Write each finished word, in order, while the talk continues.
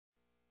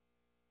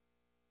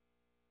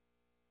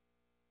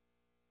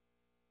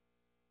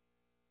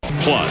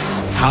Plus,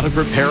 how to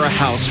prepare a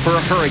house for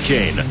a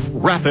hurricane.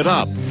 Wrap it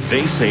up.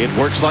 They say it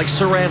works like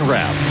saran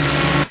wrap.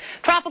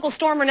 Tropical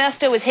storm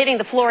Ernesto is hitting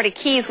the Florida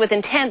Keys with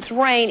intense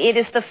rain. It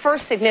is the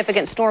first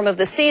significant storm of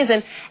the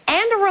season,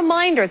 and a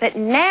reminder that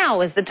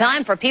now is the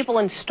time for people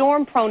in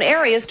storm-prone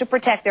areas to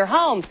protect their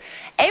homes.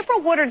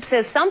 April Woodard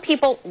says some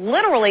people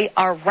literally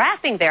are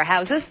wrapping their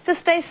houses to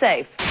stay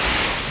safe.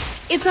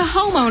 It's a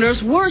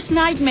homeowner's worst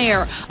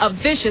nightmare, a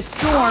vicious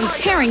storm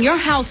tearing your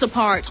house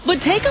apart.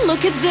 But take a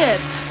look at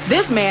this.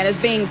 This man is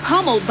being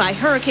pummeled by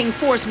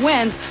hurricane-force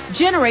winds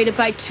generated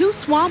by 2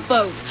 swamp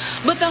boats.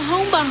 But the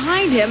home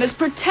behind him is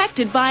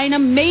protected by an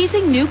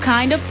amazing new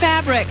kind of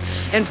fabric.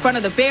 In front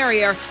of the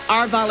barrier,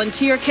 our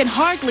volunteer can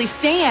hardly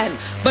stand.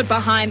 But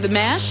behind the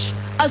mesh,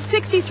 a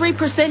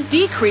 63%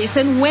 decrease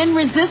in wind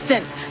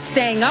resistance.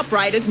 Staying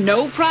upright is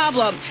no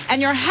problem,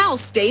 and your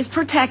house stays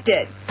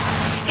protected.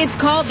 It's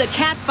called the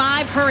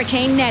CAT-5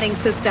 hurricane netting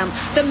system.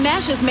 The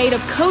mesh is made of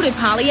coated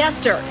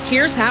polyester.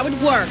 Here's how it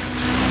works.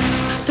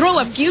 Throw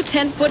a few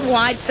 10-foot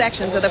wide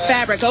sections of the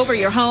fabric over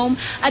your home.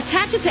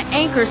 Attach it to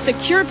anchors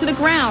secured to the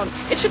ground.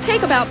 It should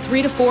take about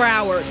 3 to 4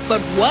 hours,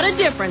 but what a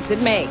difference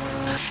it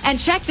makes. And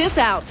check this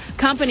out.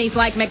 Companies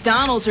like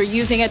McDonald's are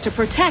using it to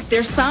protect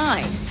their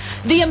signs.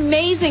 The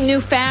amazing new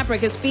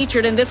fabric is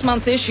featured in this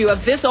month's issue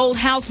of This Old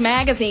House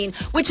magazine,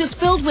 which is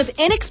filled with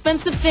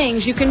inexpensive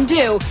things you can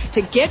do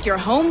to get your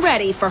home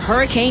ready for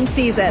hurricane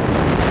season.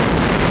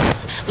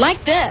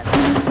 Like this.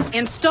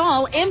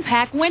 Install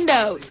impact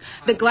windows.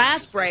 The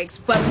glass breaks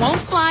but won't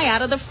fly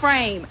out of the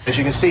frame. As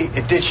you can see,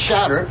 it did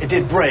shatter, it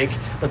did break,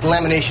 but the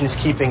lamination is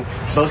keeping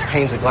both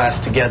panes of glass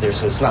together,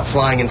 so it's not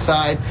flying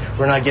inside.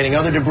 We're not getting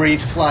other debris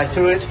to fly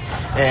through it,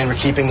 and we're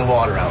keeping the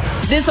water out.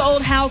 This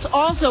old house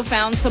also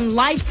found some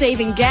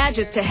life-saving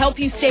gadgets to help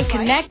you stay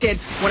connected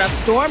when a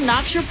storm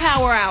knocks your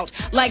power out,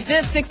 like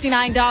this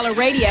 $69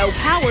 radio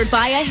powered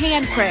by a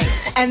hand crank,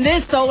 and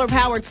this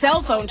solar-powered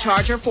cell phone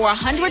charger for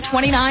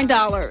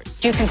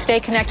 $129. You can stay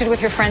connected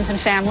with your friends and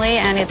family,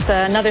 and it's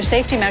another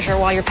safety measure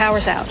while your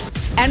power's out.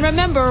 And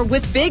remember,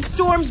 with big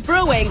storms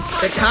brewing,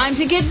 the time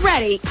to get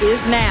ready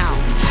is now.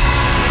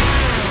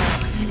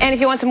 And if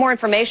you want some more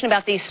information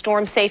about these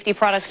storm safety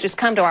products, just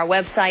come to our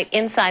website,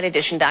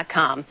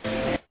 InsideEdition.com.